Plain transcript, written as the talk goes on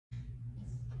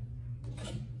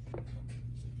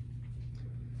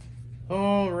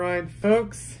All right,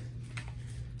 folks.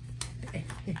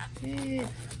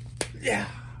 Yeah.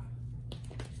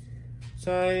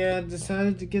 So I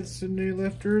decided to get some new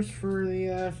lifters for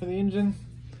the engine.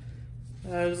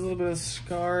 There's a little bit of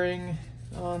scarring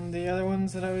on the other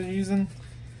ones that I was using.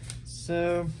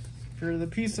 So for the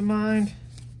peace of mind,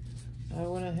 I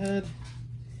went ahead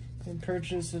and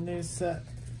purchased a new set.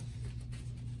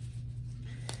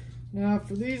 Now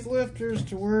for these lifters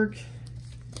to work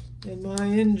in my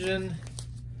engine,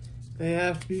 they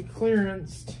have to be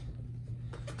clearanced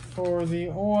for the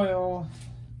oil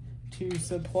to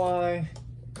supply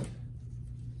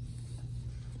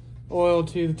oil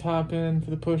to the top end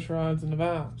for the push rods and the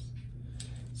valves.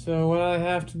 So what I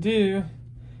have to do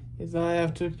is I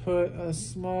have to put a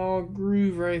small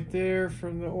groove right there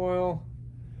from the oil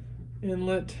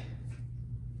inlet,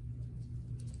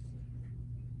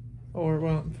 or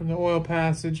well, from the oil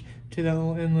passage to that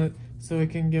little inlet, so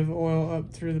it can give oil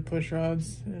up through the push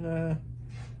rods and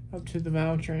up to the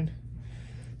valve train.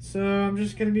 So I'm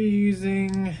just going to be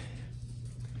using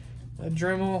a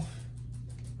Dremel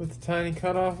with a tiny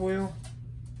cutoff wheel.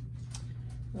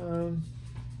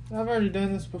 I've already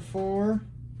done this before.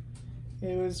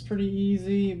 It was pretty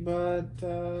easy, but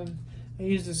I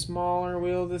used a smaller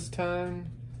wheel this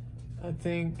time. I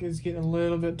think it's getting a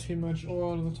little bit too much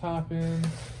oil to the top end,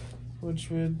 which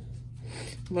would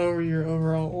lower your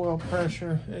overall oil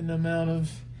pressure and the amount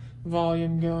of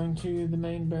volume going to the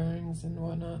main bearings and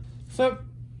whatnot. So,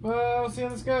 we'll see how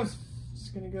this goes.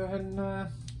 Just gonna go ahead and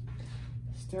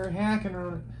start hacking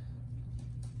on it.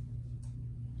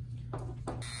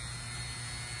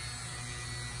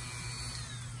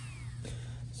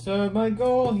 So my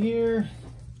goal here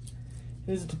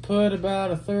is to put about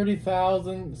a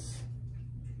 30/1000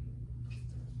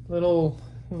 little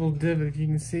divot, if you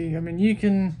can see. I mean, you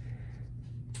can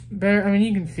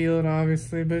feel it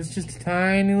obviously, but it's just a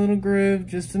tiny little groove,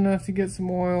 just enough to get some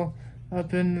oil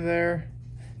up into there,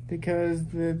 because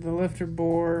the lifter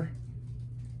bore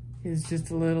is just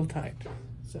a little tight.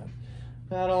 So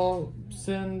that'll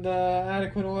send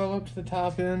adequate oil up to the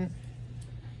top end.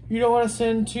 You don't want to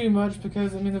send too much,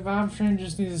 because I mean, the valve train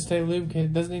just needs to stay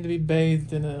lubricated. It doesn't need to be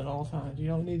bathed in it at all times. You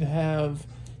don't need to have,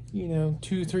 you know,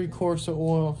 2-3 quarts of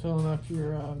oil filling up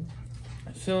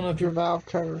your valve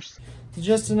covers.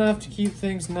 Just enough to keep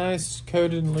things nice,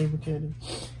 coated, and lubricated.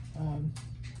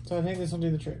 So I think this will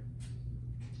do the trick.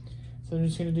 So I'm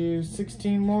just going to do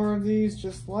 16 more of these,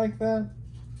 just like that,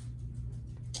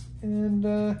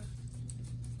 and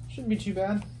shouldn't be too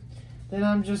bad. Then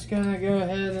I'm just going to go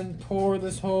ahead and pour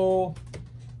this whole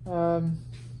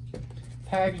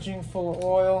packaging full of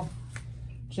oil,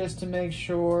 just to make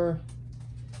sure,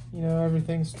 you know,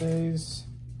 everything stays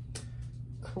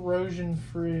corrosion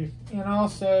free. And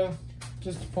also,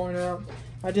 just to point out,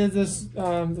 I did this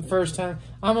the first time.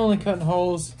 I'm only cutting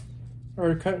holes,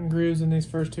 or cutting grooves in these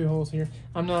first 2 holes here.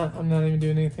 I'm not even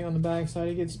doing anything on the back side.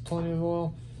 It gets plenty of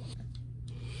oil.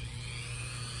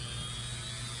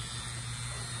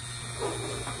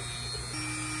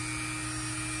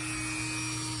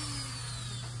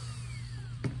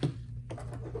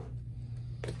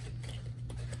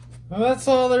 Well, that's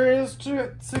all there is to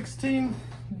it. 16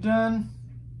 done.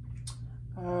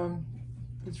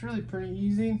 It's really pretty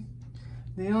easy.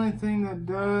 The only thing that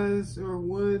does or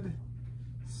would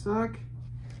suck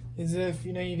is if,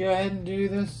 you know, you go ahead and do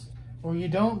this, or you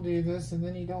don't do this, and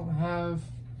then you don't have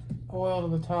oil to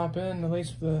the top end, at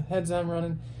least for the heads I'm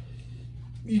running.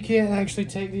 You can't actually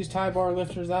take these tie bar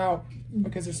lifters out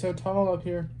because they're so tall up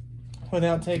here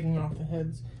without taking off the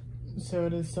heads. So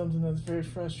it is something that's very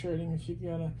frustrating. If you've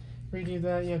got to redo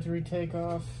that, you have to retake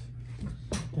off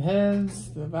the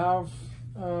heads, the valve,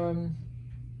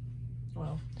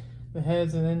 the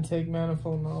heads and intake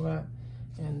manifold and all that.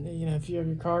 And, you know, if you have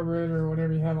your carburetor or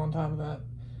whatever you have on top of that,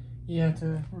 you have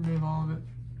to remove all of it.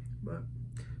 But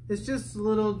it's just a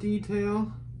little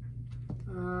detail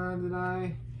that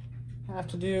I have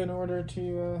to do in order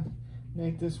to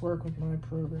make this work with my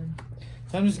program.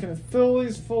 So I'm just going to fill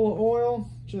these full of oil,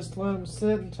 just let them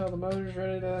sit until the motor's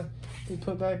ready to be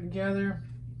put back together.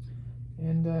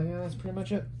 And yeah, that's pretty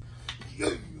much it.